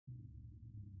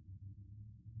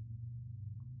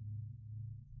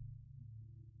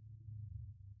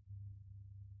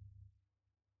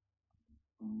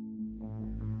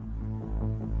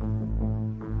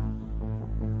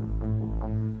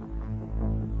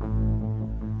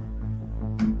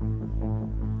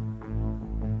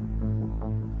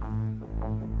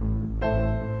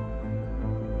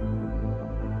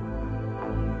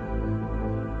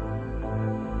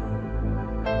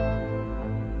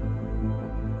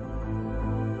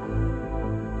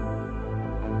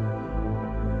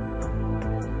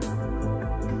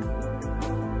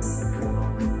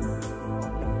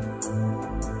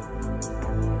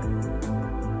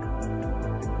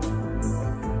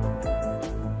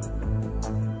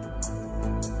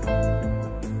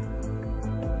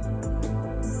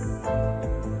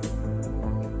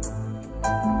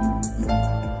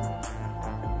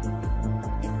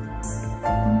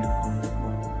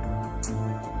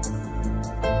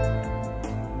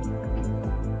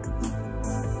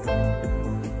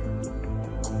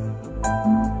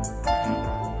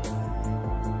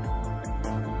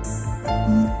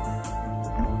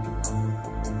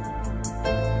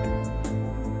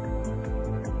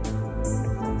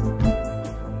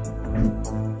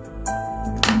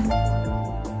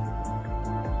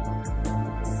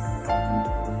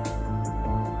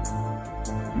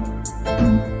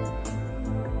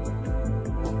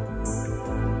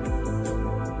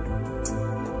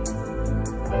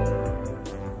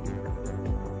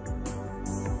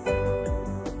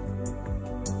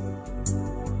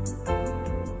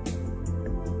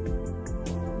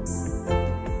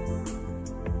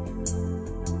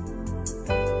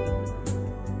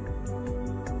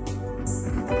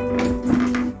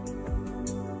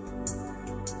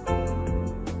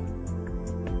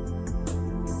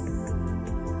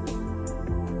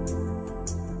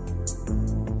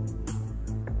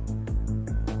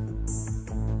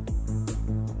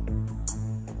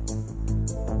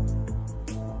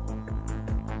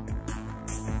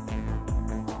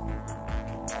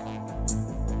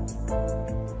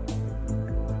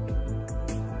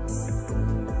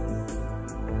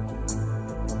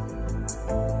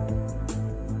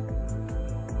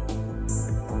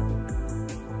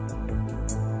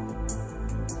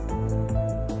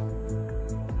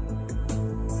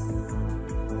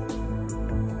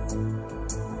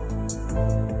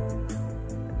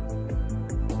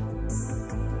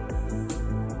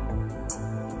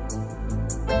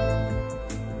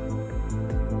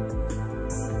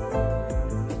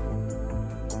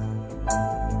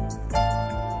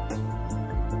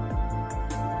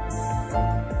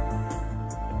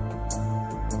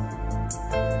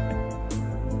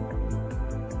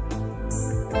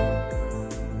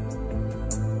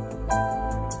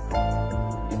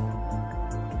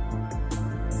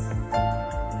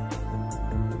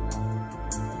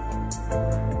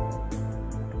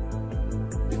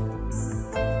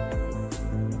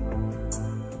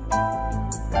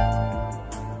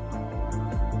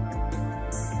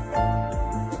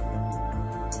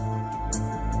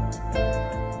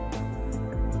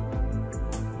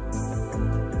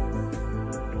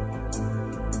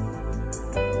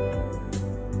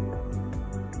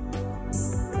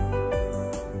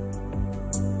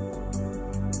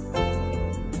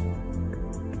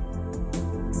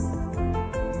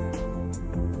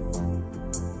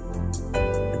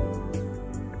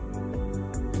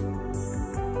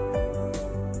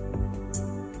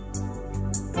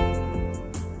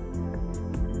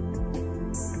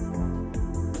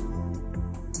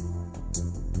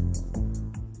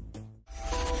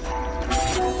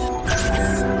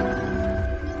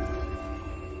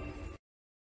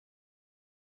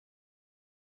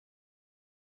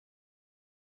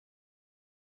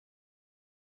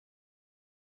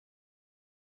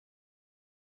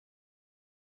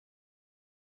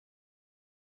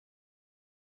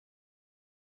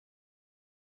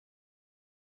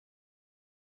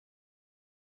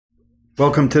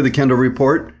Welcome to the Kendall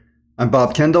Report. I'm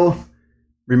Bob Kendall.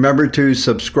 Remember to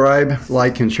subscribe,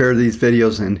 like, and share these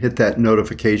videos and hit that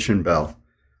notification bell.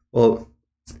 Well,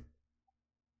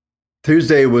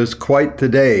 Tuesday was quite the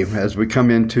day as we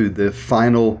come into the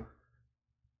final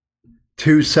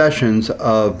two sessions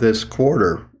of this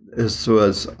quarter. This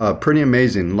was pretty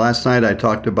amazing. Last night I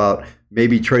talked about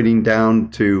maybe trading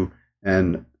down to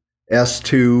an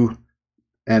S2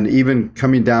 and even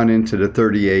coming down into the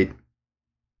 38.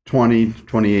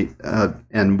 28,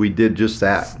 and we did just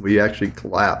that. We actually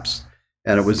collapsed.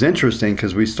 And it was interesting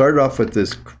because we started off with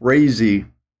this crazy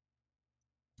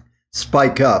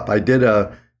spike up. I did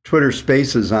a Twitter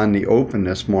Spaces on the open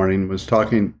this morning, was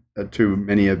talking to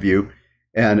many of you,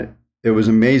 and it was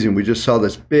amazing. We just saw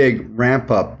this big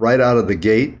ramp up right out of the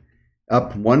gate,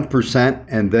 up 1%,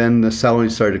 and then the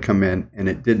selling started to come in, and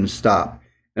it didn't stop.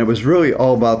 And it was really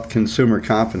all about consumer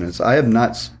confidence. I have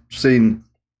not seen,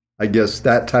 I guess,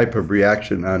 that type of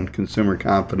reaction on consumer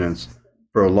confidence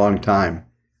for a long time.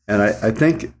 And I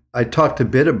think I talked a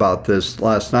bit about this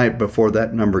last night before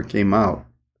that number came out,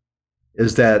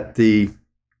 is that a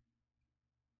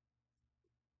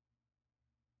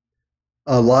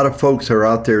lot of folks are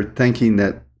out there thinking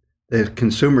that the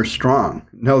consumer's strong.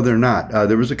 No, they're not.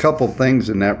 There was a couple things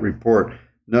in that report.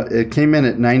 No, it came in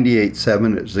at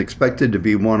 98.7. It was expected to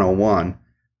be 101,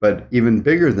 but even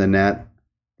bigger than that,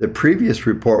 the previous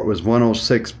report was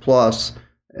 106 plus,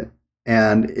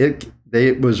 and it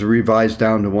was revised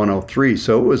down to 103.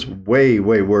 So it was way,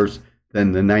 way worse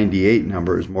than the 98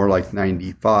 number. It was more like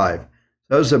 95.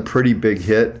 That was a pretty big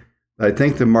hit. I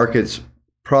think the markets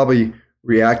probably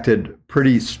reacted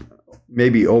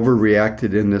maybe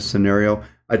overreacted in this scenario.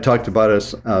 I talked about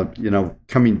us,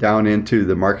 coming down into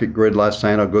the market grid last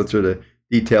night. I'll go through the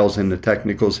details and the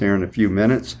technicals here in a few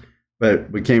minutes, but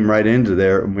we came right into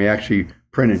there and we actually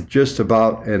printed just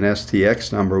about an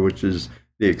STX number, which is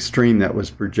the extreme that was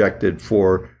projected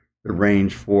for the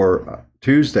range for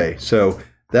Tuesday. So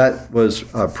that was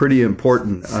pretty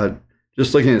important.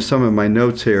 Just looking at some of my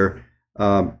notes here,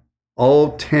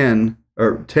 all 10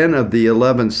 of the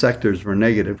 11 sectors were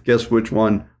negative. Guess which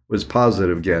one was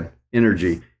positive again?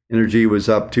 Energy. Energy was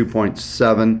up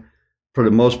 2.7. For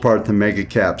the most part, the mega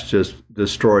caps just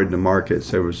destroyed the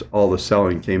markets. There was all the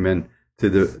selling came in to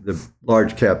the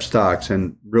large cap stocks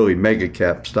and really mega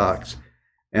cap stocks.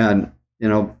 And,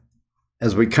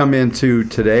 as we come into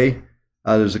today,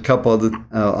 there's a couple other,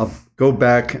 I'll go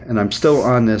back, and I'm still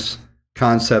on this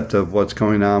concept of what's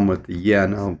going on with the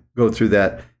yen. I'll go through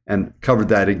that and cover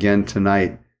that again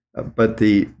tonight. But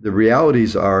the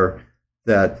realities are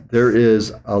that there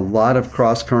is a lot of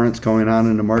cross currents going on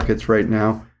in the markets right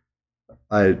now.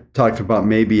 I talked about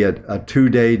maybe a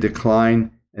 2-day decline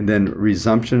and then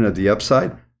resumption of the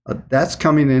upside. That's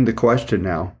coming into question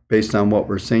now based on what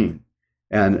we're seeing.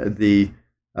 And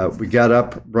we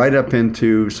got right up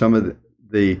into some of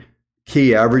the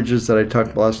key averages that I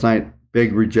talked about last night.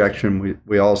 Big rejection.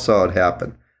 We all saw it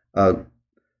happen.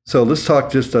 So let's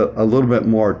talk just a little bit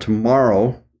more.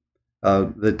 Tomorrow,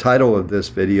 the title of this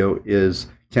video is,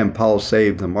 Can Powell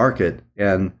Save the Market?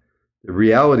 And the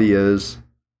reality is,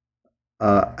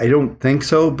 I don't think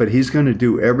so, but he's going to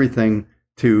do everything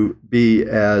to be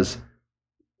as,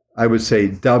 I would say,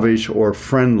 dovish or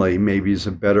friendly, maybe is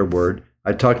a better word.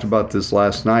 I talked about this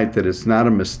last night, that it's not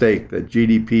a mistake that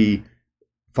GDP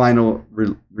final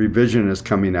revision is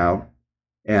coming out,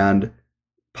 and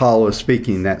Powell is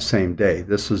speaking that same day.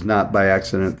 This is not by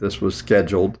accident. This was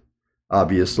scheduled,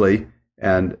 obviously,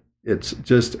 and it's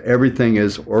just everything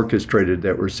is orchestrated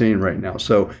that we're seeing right now.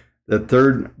 So the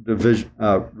third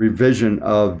revision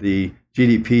of the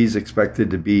GDP is expected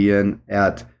to be in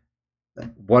at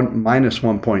minus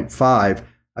 1.5.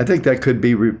 I think that could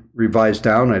be revised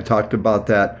down. I talked about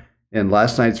that in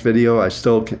last night's video. I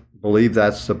still believe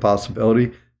that's the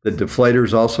possibility. The deflator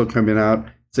is also coming out.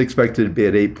 It's expected to be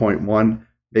at 8.1.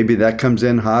 Maybe that comes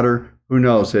in hotter. Who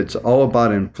knows? It's all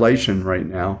about inflation right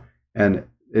now, and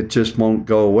it just won't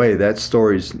go away. That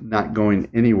story's not going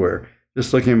anywhere.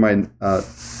 Just looking at my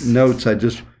notes, I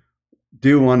just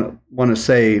do want to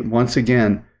say once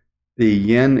again, the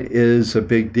yen is a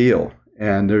big deal,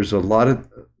 and there's a lot of,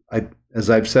 as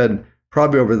I've said,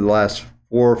 probably over the last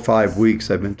 4 or 5 weeks,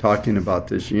 I've been talking about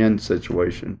this yen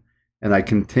situation, and I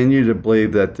continue to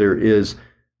believe that there is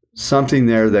something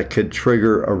there that could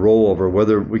trigger a rollover.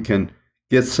 Whether we can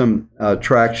get some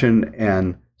traction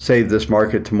and save this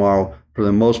market tomorrow, for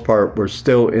the most part, we're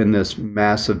still in this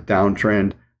massive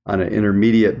downtrend on an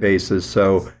intermediate basis.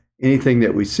 So anything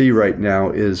that we see right now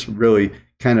is really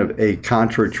kind of a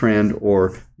contra trend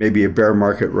or maybe a bear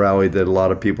market rally that a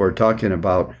lot of people are talking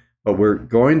about. But we're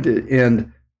going to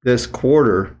end this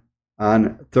quarter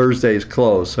on Thursday's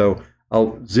close. So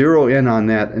I'll zero in on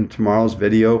that in tomorrow's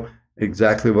video,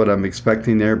 exactly what I'm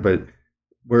expecting there. But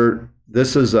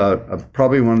this is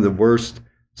probably one of the worst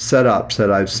setups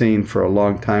that I've seen for a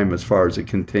long time as far as a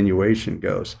continuation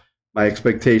goes. My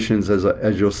expectations, as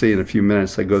you'll see in a few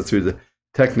minutes, I go through the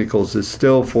technicals, is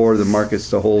still for the markets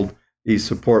to hold these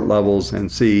support levels and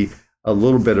see a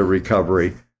little bit of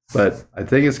recovery. But I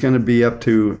think it's going to be up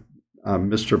to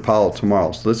Mr. Powell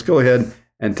tomorrow. So let's go ahead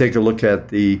and take a look at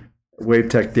the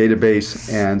Wavetech database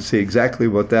and see exactly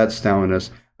what that's telling us.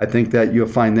 I think that you'll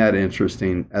find that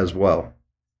interesting as well.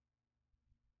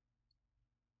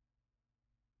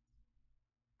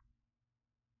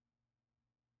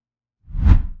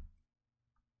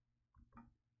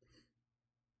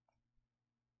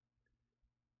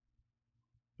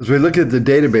 As we look at the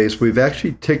database, we've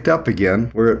actually ticked up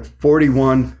again. We're at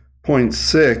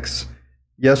 41.6.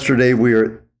 Yesterday we were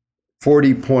at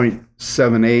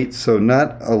 40.78, so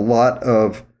not a lot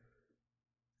of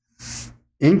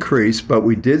increase, but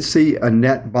we did see a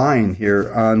net buying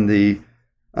here on the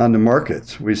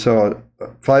markets. We saw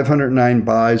 509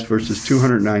 buys versus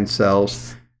 209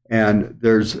 sells, and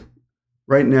there's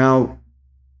right now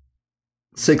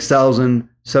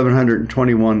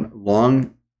 6,721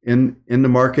 long in the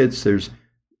markets. There's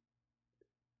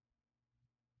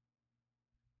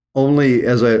only,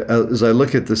 as I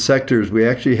look at the sectors, we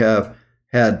actually have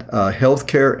had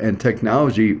healthcare and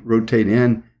technology rotate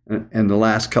in the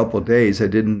last couple of days. I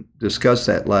didn't discuss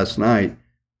that last night,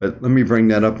 but let me bring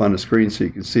that up on the screen so you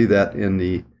can see that in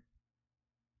the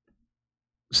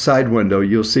side window.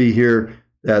 You'll see here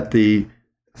that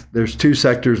there's two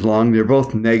sectors long. They're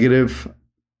both negative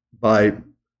by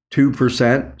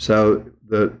 2%. So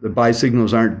the buy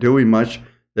signals aren't doing much.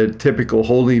 The typical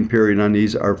holding period on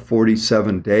these are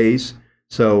 47 days.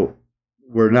 So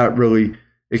we're not really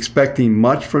expecting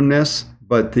much from this,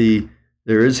 but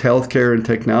there is healthcare and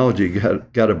technology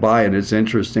got to buy, and it's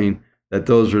interesting that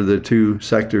those are the two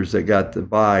sectors that got to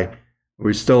buy.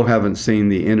 We still haven't seen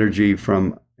the energy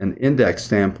from an index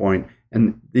standpoint,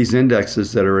 and these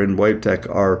indexes that are in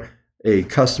Wavetech are a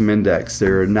custom index.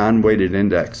 They're a non-weighted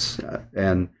index,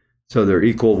 and so they're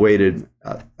equal weighted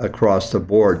across the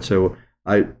board. So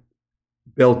I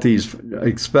built these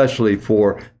especially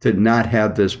to not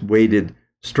have this weighted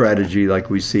strategy like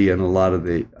we see in a lot of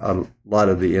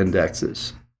the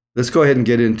indexes. Let's go ahead and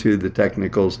get into the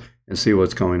technicals and see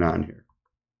what's going on here.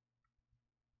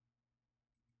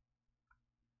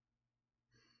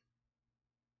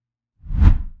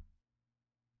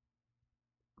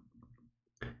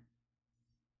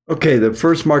 Okay, the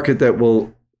first market that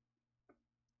we'll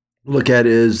look at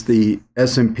is the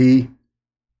S&P.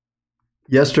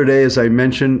 Yesterday, as I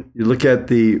mentioned, you look at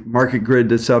the market grid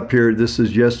that's up here. This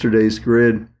is yesterday's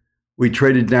grid. We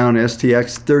traded down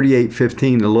STX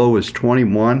 38.15. The low was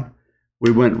 21.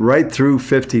 We went right through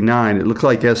 59. It looked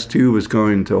like S2 was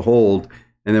going to hold,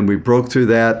 and then we broke through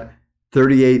that.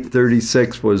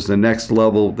 38.36 was the next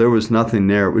level. There was nothing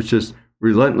there. It was just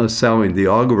relentless selling. The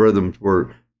algorithms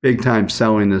were big time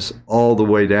selling this all the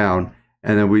way down,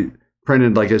 and then we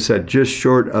printed, like I said, just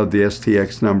short of the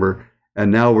STX number,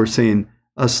 and now we're seeing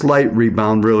a slight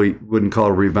rebound. Really wouldn't call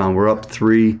it a rebound. We're up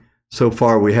 3 so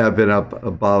far. We have been up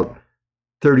about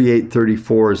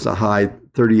 38.34 is the high,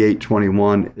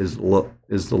 38.21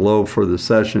 is the low for the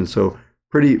session. So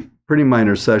pretty pretty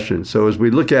minor session. So as we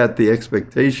look at the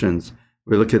expectations,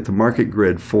 we look at the market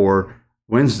grid for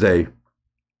Wednesday.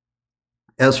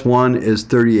 S1 is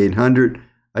 3,800.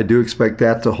 I do expect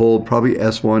that to hold. Probably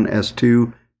S1,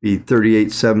 S2 be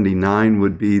 3,879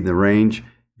 would be the range.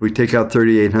 If we take out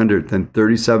 3,800, then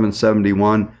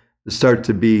 3,771 to start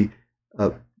to be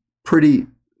pretty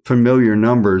familiar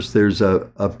numbers. There's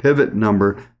a pivot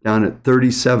number down at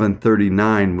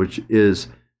 3739, which is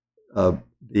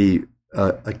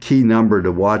a key number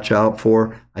to watch out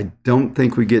for. I don't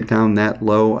think we get down that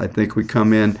low. I think we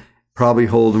come in, probably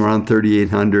hold around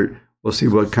 3,800. We'll see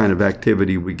what kind of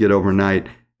activity we get overnight.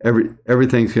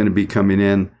 Everything's going to be coming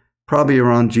in probably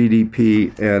around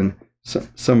GDP and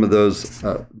some of those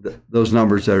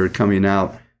numbers that are coming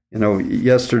out. You know,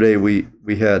 yesterday we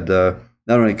had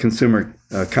not only consumer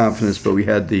confidence, but we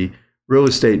had the real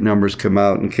estate numbers come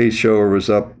out, and Case-Shiller was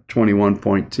up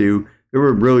 21.2. There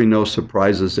were really no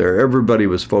surprises there. Everybody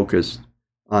was focused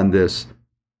on this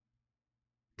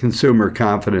consumer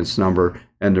confidence number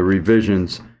and the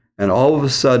revisions. And all of a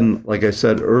sudden, like I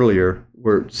said earlier,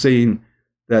 we're seeing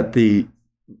that the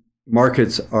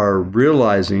markets are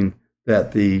realizing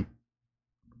that the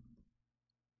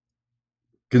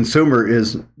consumer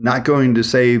is not going to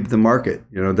save the market.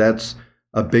 You know, that's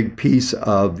a big piece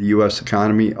of the U.S.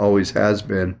 economy, always has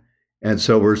been. And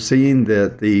so we're seeing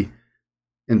that the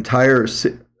entire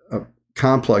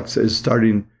complex is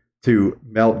starting to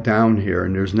melt down here.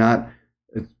 And there's not,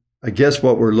 I guess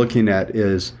what we're looking at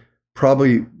is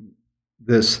probably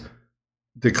this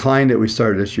decline that we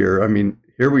started this year. I mean,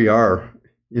 here we are,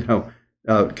 you know,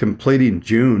 completing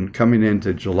June, coming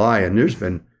into July, and there's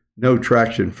been no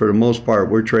traction. For the most part,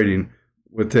 we're trading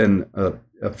within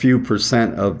a few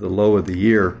percent of the low of the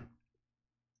year,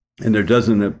 and there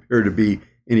doesn't appear to be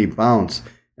any bounce.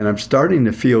 And I'm starting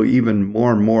to feel even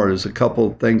more and more, there's a couple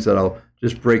of things that I'll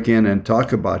just break in and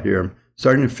talk about here. I'm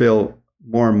starting to feel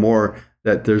more and more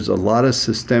that there's a lot of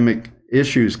systemic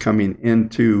issues coming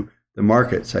into the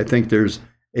markets. I think there's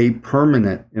a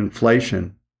permanent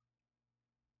inflation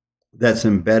that's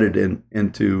embedded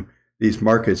into these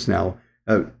markets now.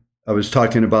 I was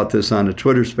talking about this on the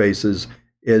Twitter Spaces,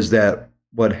 is that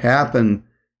what happened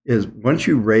is once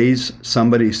you raise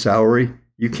somebody's salary,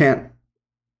 you can't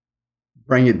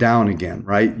bring it down again,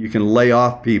 right? You can lay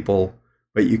off people,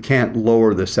 but you can't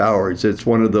lower the salaries. It's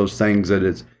one of those things that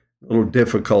it's a little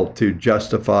difficult to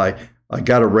justify. I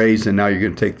got a raise and now you're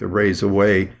going to take the raise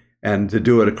away. And to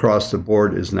do it across the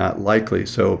board is not likely.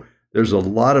 So there's a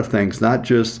lot of things, not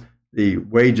just the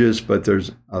wages, but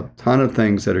there's a ton of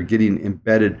things that are getting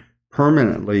embedded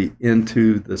permanently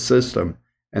into the system.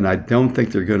 And I don't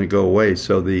think they're going to go away.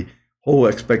 So the whole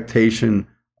expectation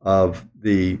of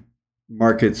the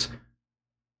market's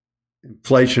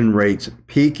inflation rates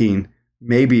peaking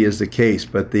maybe is the case,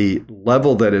 but the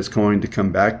level that it's going to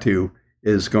come back to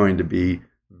is going to be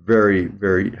very,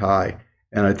 very high.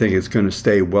 And I think it's going to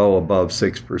stay well above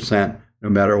 6% no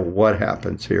matter what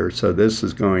happens here. So this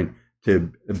is going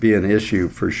to be an issue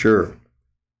for sure.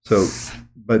 So,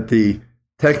 but the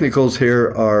technicals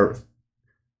here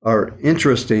are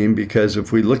interesting, because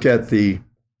if we look at the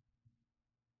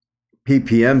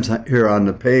PPMs here on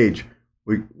the page,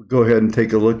 we go ahead and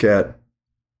take a look at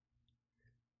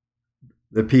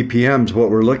the PPMs.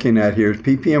 What we're looking at here is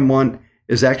PPM1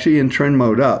 is actually in trend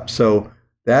mode up. So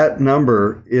that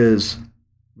number is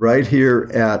right here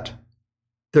at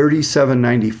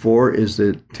 3794 is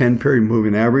the 10-period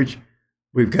moving average.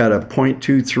 We've got a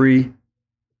 0.23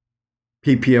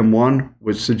 PPM1,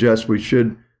 which suggests we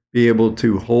should be able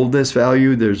to hold this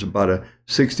value. There's about a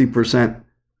 60%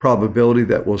 probability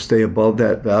that we'll stay above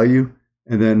that value.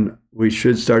 And then we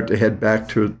should start to head back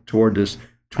toward this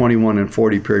 21 and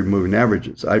 40 period moving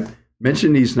averages. I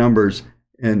mentioned these numbers,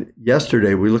 and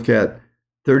yesterday we look at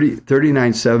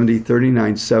 3970,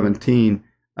 3917.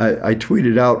 I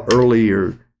tweeted out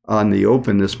earlier on the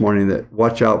open this morning that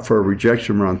watch out for a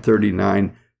rejection around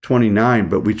 3929,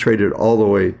 but we traded all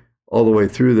the way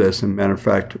through this. And matter of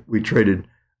fact, we traded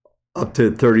up to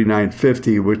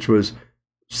 3950, which was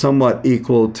somewhat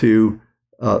equal to,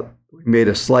 we made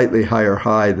a slightly higher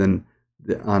high than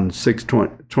on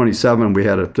 627. We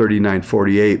had a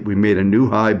 3948. We made a new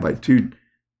high by two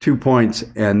points,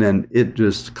 and then it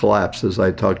just collapsed, as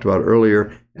I talked about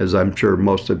earlier, as I'm sure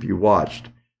most of you watched.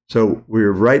 So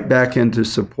we're right back into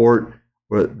support,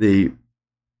 where the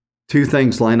two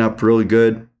things line up really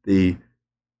good. The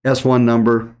S1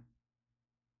 number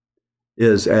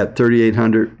is at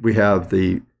 3,800. We have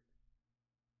the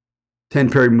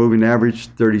 10-period moving average,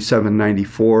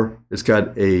 3794. It's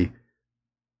got a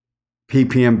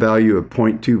PPM value of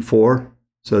 0.24.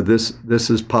 So this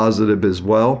is positive as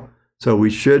well. So we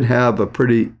should have a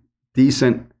pretty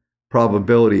decent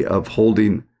probability of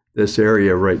holding this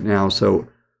area right now. So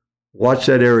watch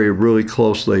that area really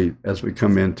closely as we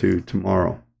come into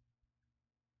tomorrow.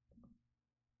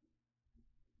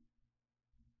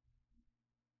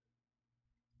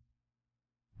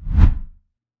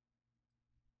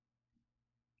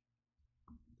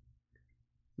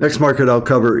 Next market I'll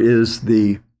cover is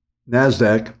the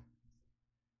Nasdaq.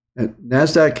 And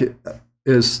Nasdaq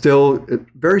is still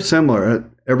very similar.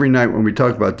 Every night when we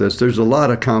talk about this, there's a lot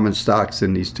of common stocks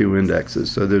in these two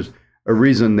indexes. So there's a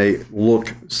reason they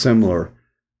look similar.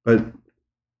 But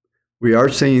we are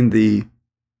seeing the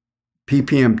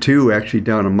PPM2 actually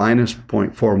down to minus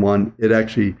 0.41. It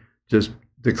actually just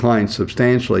declined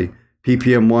substantially.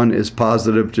 PPM1 is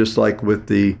positive, just like with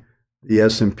the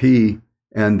S&P,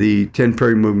 and the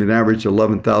 10-period moving average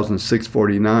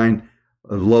 11,649.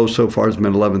 The low so far has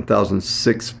been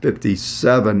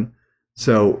 11,657.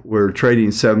 So we're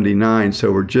trading 79.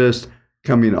 So we're just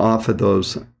coming off of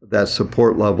that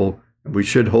support level, and we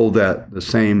should hold that the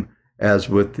same as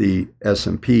with the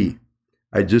S&P.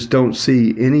 I just don't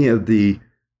see any of the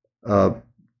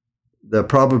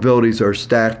probabilities are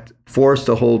stacked for us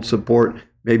to hold support,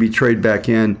 maybe trade back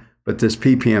in, but this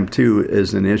PPM2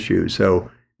 is an issue. So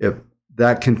if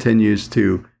that continues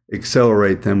to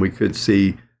accelerate, then we could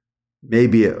see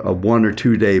maybe a 1 or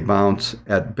 2 day bounce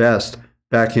at best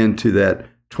back into that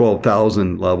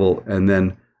 12,000 level, and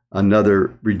then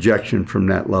another rejection from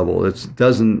that level. It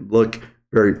doesn't look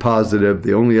very positive.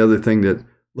 The only other thing that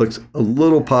looks a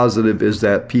little positive is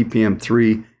that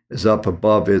PPM3 is up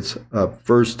above its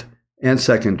first and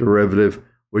second derivative,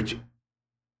 which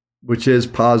is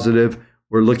positive.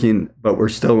 We're looking, but we're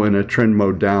still in a trend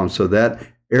mode down. So that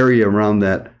area around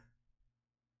that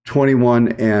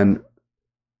 21 and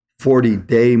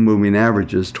 40-day moving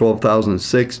averages,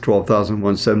 12,006,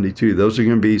 12,172, those are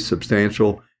going to be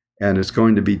substantial, and it's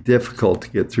going to be difficult to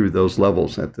get through those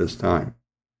levels at this time.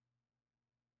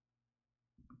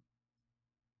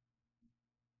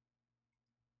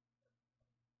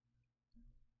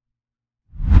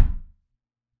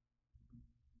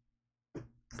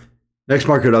 Next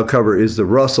market I'll cover is the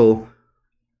Russel.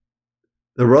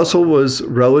 The Russel was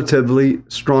relatively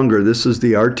stronger. This is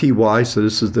the RTY, so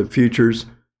this is the futures.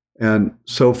 And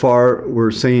so far,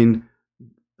 we're seeing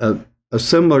a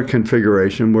similar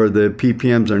configuration where the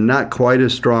PPMs are not quite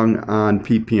as strong on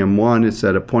PPM1. It's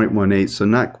at a 0.18, so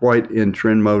not quite in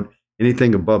trend mode.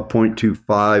 Anything above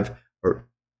 0.25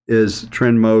 is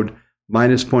trend mode,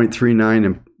 minus 0.39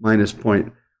 and minus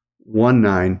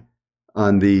 0.19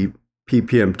 on the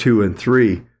PPM2 and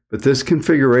 3. But this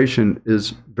configuration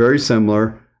is very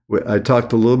similar. I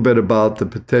talked a little bit about the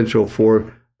potential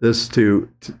for this to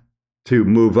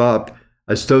move up.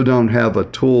 I still don't have a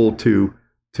tool to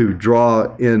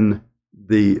draw in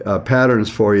the patterns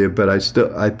for you, but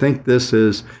I think this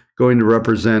is going to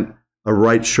represent a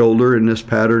right shoulder in this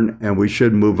pattern, and we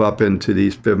should move up into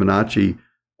these Fibonacci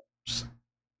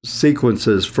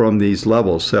sequences from these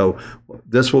levels. So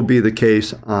this will be the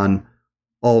case on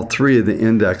all three of the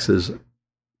indexes.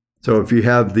 So if you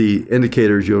have the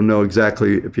indicators, you'll know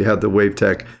exactly. If you have the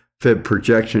Wavetech Fib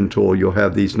projection tool, you'll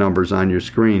have these numbers on your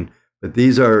screen. But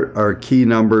these are key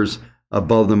numbers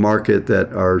above the market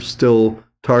that are still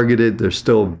targeted. They're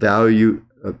still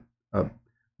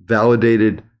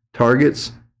validated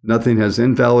targets. Nothing has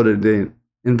invalidated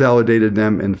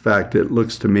them. In fact, it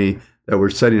looks to me that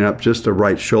we're setting up just a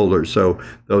right shoulder. So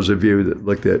those of you that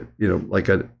looked at, like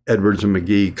an Edwards and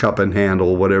McGee cup and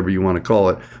handle, whatever you want to call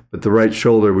it, but the right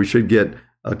shoulder, we should get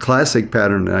a classic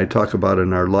pattern that I talk about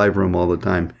in our live room all the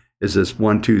time, is this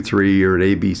 1, 2, 3 or an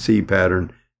ABC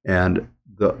pattern. And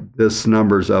this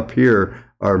numbers up here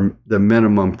are the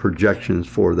minimum projections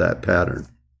for that pattern.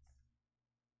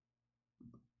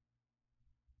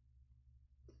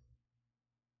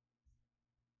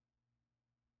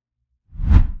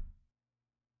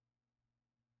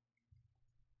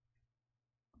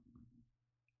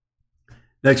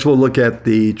 Next, we'll look at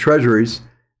the treasuries,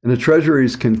 and the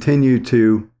treasuries continue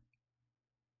to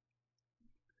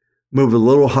move a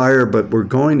little higher, but we're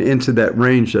going into that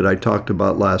range that I talked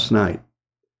about last night.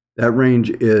 That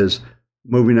range is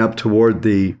moving up toward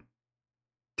the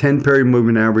 10-period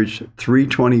moving average,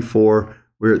 324.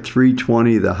 We're at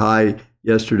 320. The high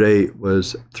yesterday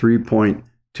was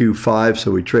 3.25, so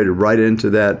we traded right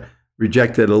into that,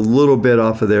 rejected a little bit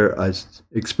off of there. I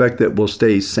expect that we'll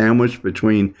stay sandwiched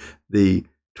between the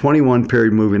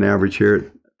 21-period moving average here,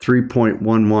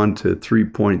 3.11 to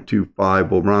 3.25.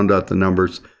 We'll round out the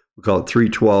numbers. We'll call it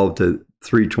 312 to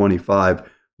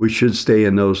 325. We should stay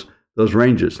in those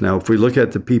ranges. Now, if we look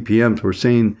at the PPMs, we're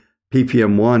seeing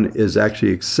PPM1 is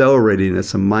actually accelerating.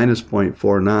 It's a minus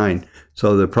 0.49.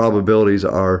 So the probabilities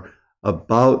are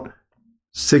about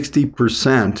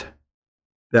 60%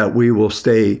 that we will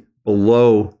stay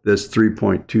below this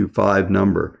 3.25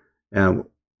 number. And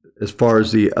as far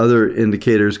as the other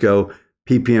indicators go,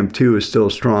 PPM2 is still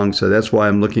strong, so that's why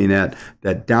I'm looking at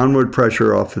that downward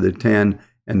pressure off of the 10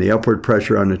 and the upward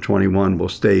pressure on the 21 will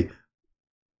stay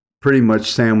pretty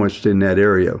much sandwiched in that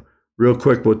area. Real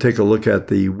quick, we'll take a look at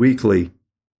the weekly.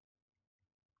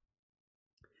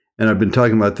 And I've been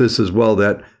talking about this as well,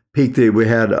 that peak that we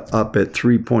had up at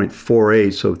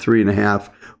 3.48, so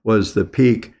 3.5 was the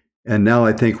peak. And now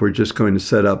I think we're just going to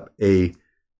set up a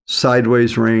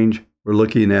sideways range. We're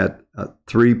looking at we'll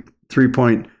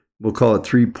call it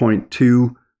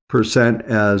 3.2%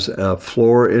 as a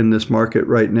floor in this market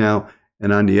right now.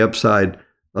 And on the upside,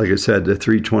 like I said, the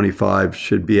 325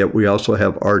 should be at, we also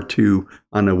have R2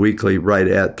 on the weekly right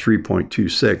at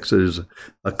 3.26. So there's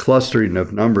a clustering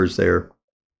of numbers there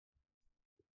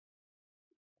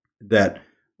that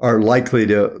are likely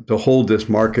to hold this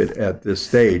market at this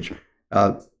stage.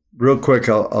 Real quick,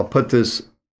 I'll put this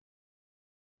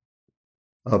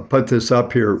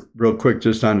up here real quick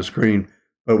just on the screen.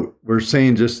 But we're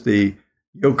seeing just the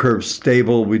yield curve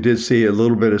stable. We did see a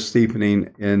little bit of steepening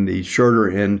in the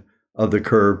shorter end of the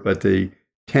curve, but the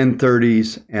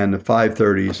 1030s and the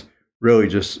 530s really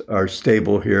just are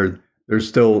stable here. They're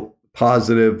still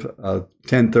positive,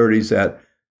 1030s at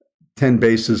 10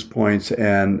 basis points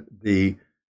and the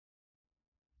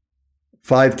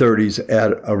 530s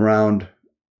at around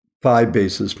 5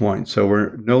 basis points. So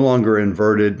we're no longer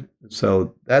inverted.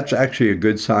 So that's actually a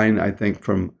good sign, I think,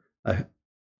 from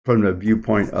the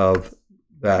viewpoint of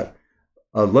that.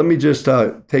 Let me just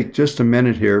take just a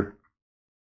minute here.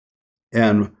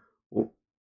 And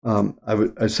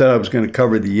I said I was going to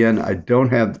cover the yen. I don't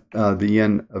have the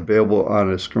yen available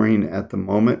on a screen at the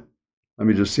moment. Let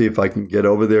me just see if I can get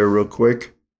over there real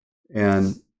quick.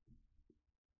 And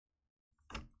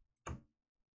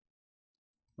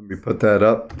let me put that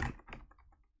up.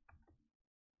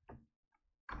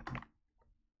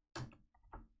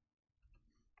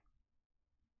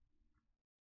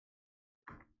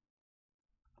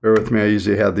 Bear with me, I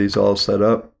usually have these all set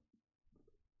up.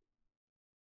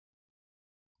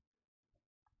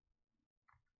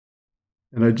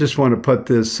 And I just want to put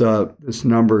this this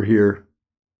number here.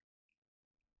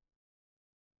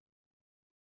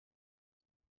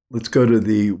 Let's go to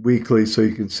the weekly so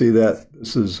you can see that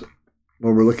this is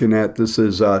what we're looking at. This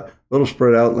is a little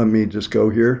spread out. Let me just go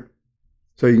here.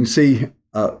 So you can see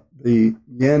the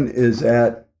yen is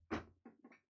at,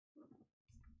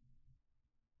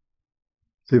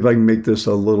 see if I can make this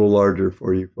a little larger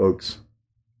for you folks.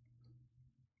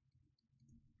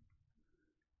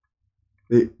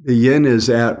 The yen is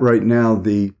at right now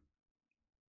the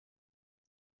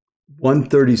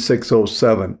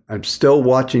 136.07. I'm still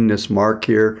watching this mark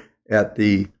here at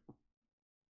the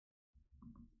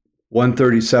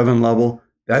 137 level.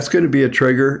 That's going to be a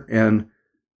trigger, and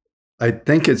I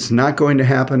think it's not going to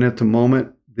happen at the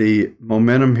moment. The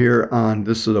momentum here on,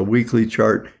 this is a weekly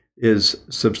chart, is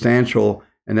substantial,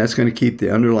 and that's going to keep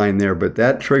the underlying there. But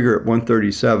that trigger at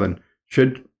 137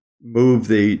 should move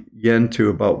the yen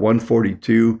to about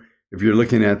 142. If you're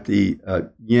looking at the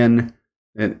yen,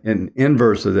 an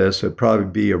inverse of this, it'd probably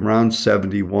be around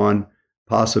 71,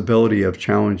 possibility of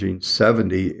challenging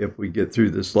 70 if we get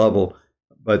through this level.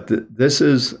 But this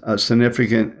is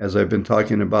significant, as I've been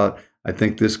talking about. I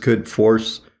think this could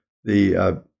force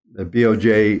the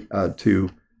BOJ to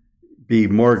be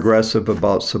more aggressive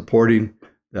about supporting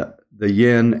the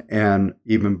yen and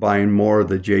even buying more of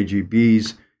the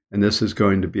JGBs. And this is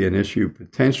going to be an issue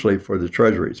potentially for the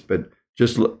treasuries. But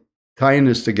just tying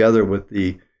this together with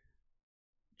the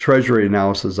treasury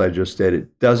analysis I just did,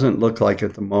 it doesn't look like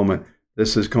at the moment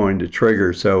this is going to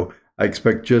trigger. So I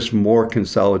expect just more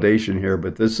consolidation here,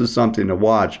 but this is something to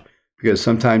watch because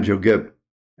sometimes you'll get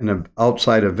an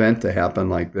outside event to happen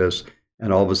like this,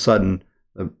 and all of a sudden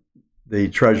the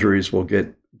treasuries will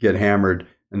get hammered,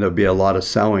 and there'll be a lot of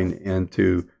selling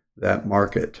into that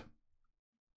market.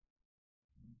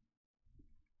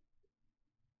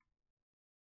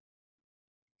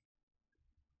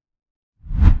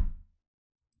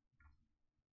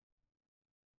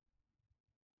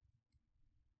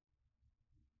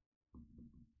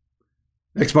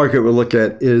 Next market we'll look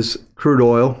at is crude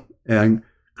oil, and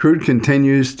crude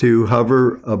continues to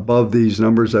hover above these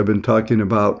numbers I've been talking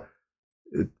about.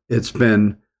 It's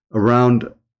been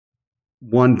around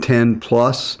 110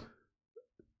 plus.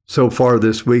 So far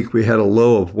this week we had a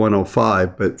low of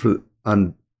 105, but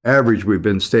on average we've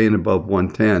been staying above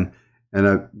 110. And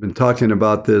I've been talking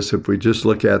about this. If we just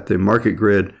look at the market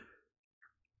grid,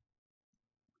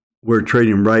 we're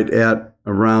trading right at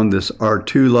around this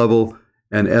R2 level,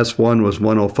 and S1 was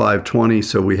 105.20,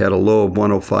 so we had a low of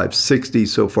 105.60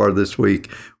 so far this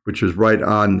week, which is right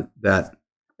on that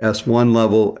S1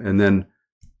 level, and then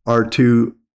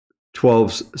R2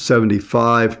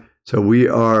 1275. So we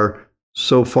are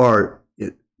so far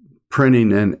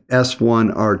printing an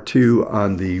S1 R2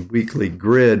 on the weekly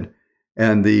grid,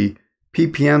 and the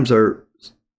PPMs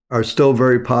are still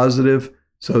very positive.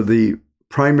 So the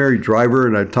primary driver,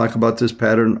 and I talk about this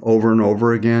pattern over and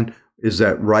over again, is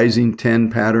that rising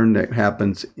 10 pattern that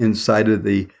happens inside of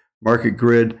the market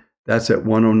grid. That's at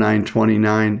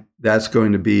 109.29. That's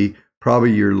going to be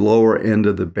probably your lower end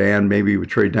of the band. Maybe we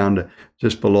trade down to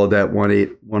just below that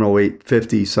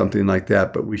 108.50, something like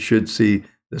that. But we should see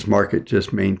this market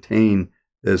just maintain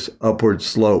this upward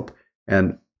slope.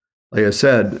 And like I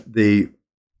said,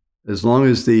 as long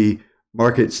as the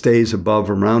market stays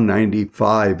above around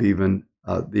 95, even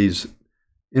these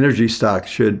energy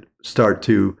stocks should start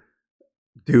to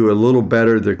do a little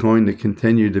better. They're going to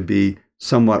continue to be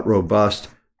somewhat robust.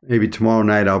 Maybe tomorrow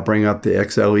night I'll bring up the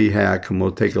XLE hack and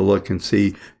we'll take a look and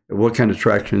see what kind of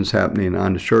traction is happening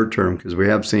on the short term, because we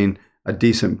have seen a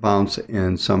decent bounce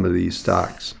in some of these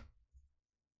stocks.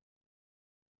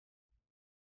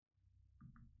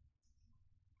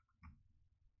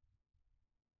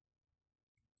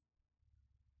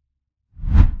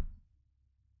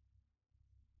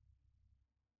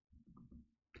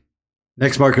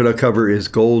 Next market I'll cover is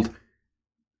gold.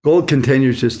 Gold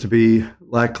continues just to be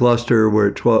lackluster. We're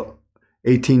at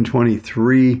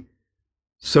 1823.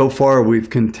 So far,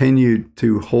 we've continued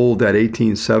to hold that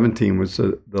 1817 was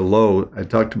the low. I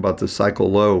talked about the cycle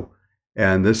low,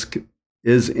 and this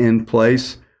is in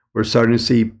place. We're starting to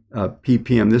see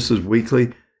PPM. This is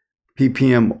weekly.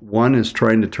 PPM 1 is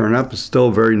trying to turn up. It's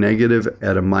still very negative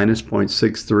at a minus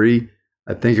 0.63.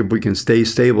 I think if we can stay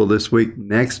stable this week,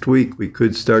 next week, we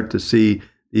could start to see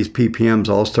these PPMs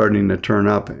all starting to turn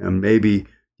up and maybe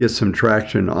get some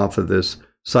traction off of this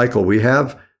cycle. We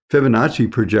have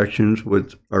Fibonacci projections,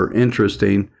 which are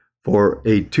interesting for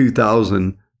a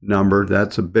 2000 number.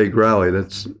 That's a big rally.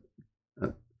 That's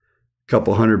a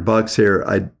couple $100 here.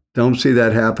 I don't see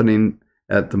that happening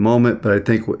at the moment, but I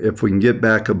think if we can get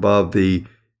back above the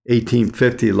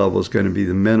 1850 level is going to be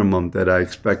the minimum that I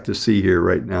expect to see here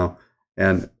right now.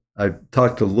 And I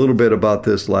talked a little bit about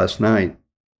this last night,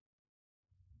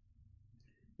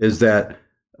 is that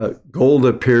gold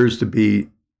appears to be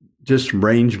just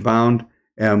range bound,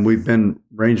 and we've been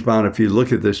range bound. If you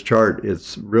look at this chart,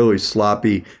 it's really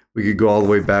sloppy. We could go all the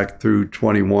way back through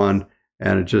 21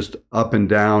 and it's just up and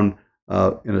down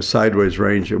in a sideways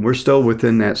range, and we're still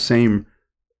within that same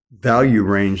value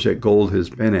range that gold has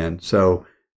been in. So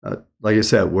like I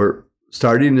said, we're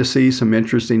starting to see some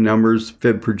interesting numbers.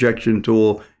 Fib projection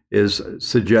tool is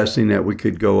suggesting that we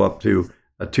could go up to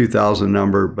a 2000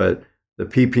 number, but the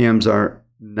PPMs are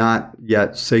not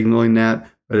yet signaling that.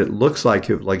 But it looks like,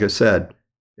 like I said,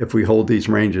 if we hold these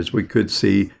ranges, we could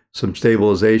see some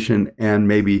stabilization and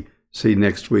maybe see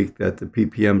next week that the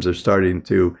PPMs are starting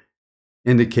to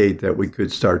indicate that we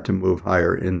could start to move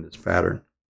higher in this pattern.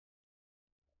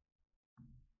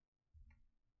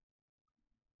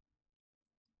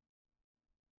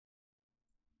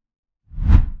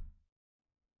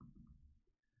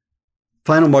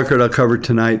 Final market I'll cover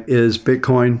tonight is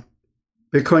Bitcoin.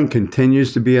 Bitcoin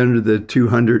continues to be under the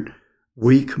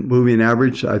 200-week moving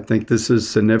average. I think this is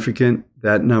significant.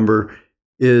 That number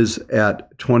is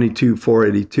at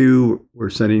 22,482.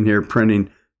 We're sitting here printing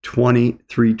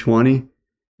 2320,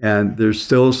 and there's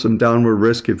still some downward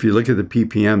risk. If you look at the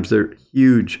PPMs, they're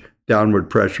huge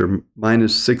downward pressure,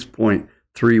 minus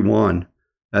 6.31.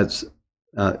 That's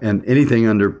and anything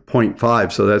under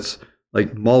 0.5, so that's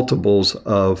like multiples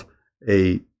of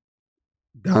a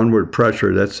downward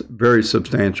pressure. That's very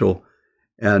substantial.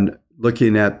 And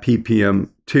looking at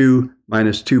PPM 2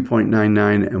 minus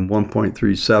 2.99 and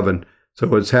 1.37. So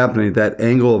what's happening, that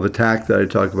angle of attack that I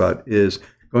talk about is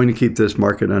going to keep this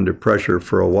market under pressure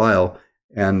for a while.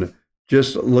 And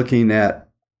just looking at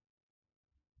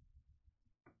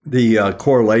the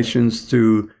correlations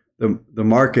to the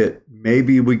market,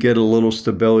 maybe we get a little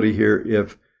stability here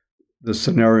if the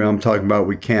scenario I'm talking about,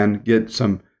 we can get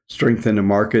some strength in the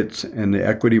markets and the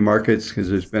equity markets, because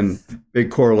there's been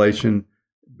big correlation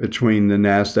between the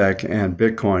Nasdaq and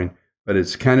Bitcoin, but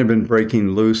it's kind of been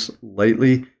breaking loose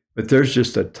lately. But there's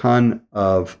just a ton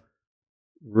of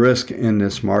risk in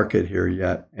this market here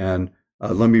yet. And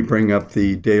let me bring up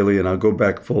the daily, and I'll go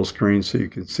back full screen so you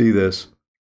can see this.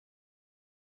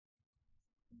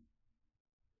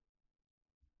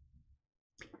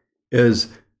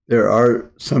 There are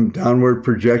some downward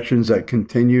projections that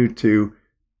continue to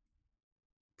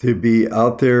to be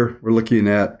out there, we're looking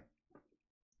at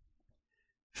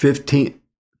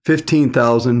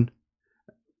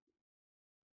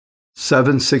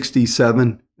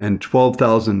 15,767 and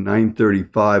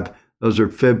 12,935. Those are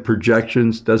Fib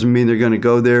projections. Doesn't mean they're going to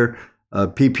go there.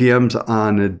 PPMs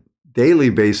on a daily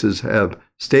basis have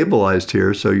stabilized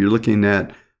here. So you're looking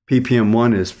at PPM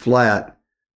 1 is flat,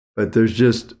 but there's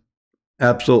just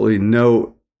absolutely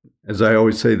no, as I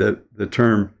always say, the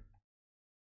term,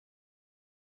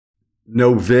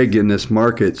 no VIG in this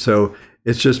market. So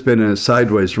it's just been in a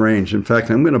sideways range. In fact,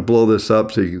 I'm going to blow this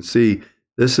up so you can see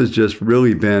this has just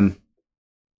really been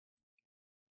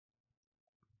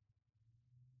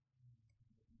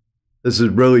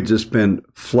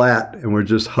flat, and we're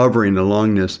just hovering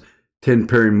along this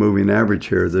 10-period moving average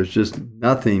here. There's just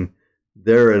nothing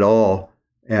there at all.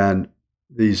 And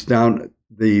these down,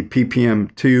 the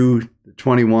PPM 2, the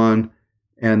 21,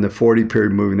 and the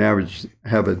 40-period moving average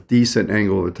have a decent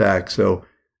angle of attack. So,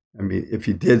 I mean, if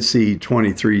you did see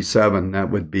 23.7,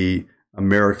 that would be a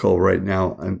miracle right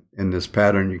now in this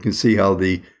pattern. You can see how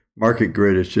the market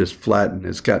grid is just flattened.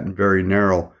 It's gotten very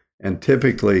narrow. And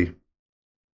typically,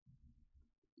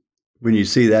 when you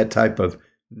see that type of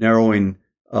narrowing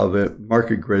of a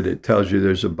market grid, it tells you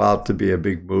there's about to be a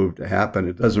big move to happen.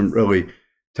 It doesn't really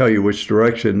tell you which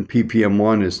direction PPM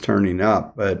 1 is turning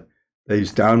up, but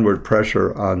these downward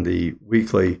pressure on the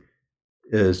weekly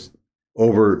is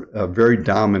over very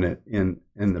dominant in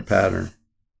the pattern.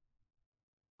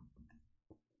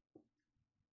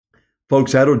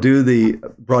 Folks, that'll do the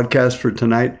broadcast for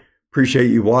tonight. Appreciate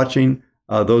you watching.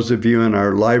 Those of you in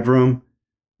our live room,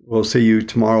 we'll see you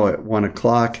tomorrow at 1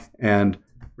 o'clock. And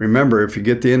remember, if you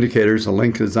get the indicators, the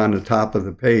link is on the top of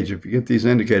the page. If you get these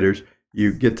indicators,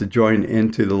 you get to join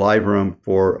into the live room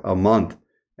for a month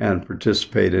and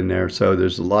participate in there. So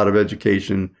there's a lot of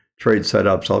education, trade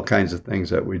setups, all kinds of things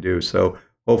that we do. So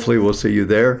hopefully we'll see you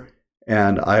there.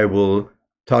 And I will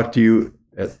talk to you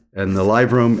in the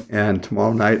live room. And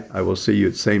tomorrow night, I will see you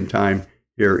at the same time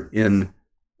here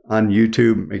on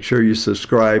YouTube. Make sure you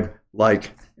subscribe,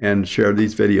 like, and share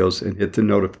these videos and hit the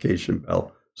notification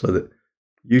bell so that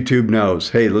YouTube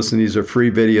knows, hey, listen, these are free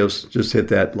videos. Just hit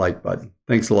that like button.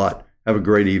 Thanks a lot. Have a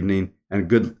great evening and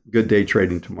good day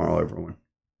trading tomorrow, everyone.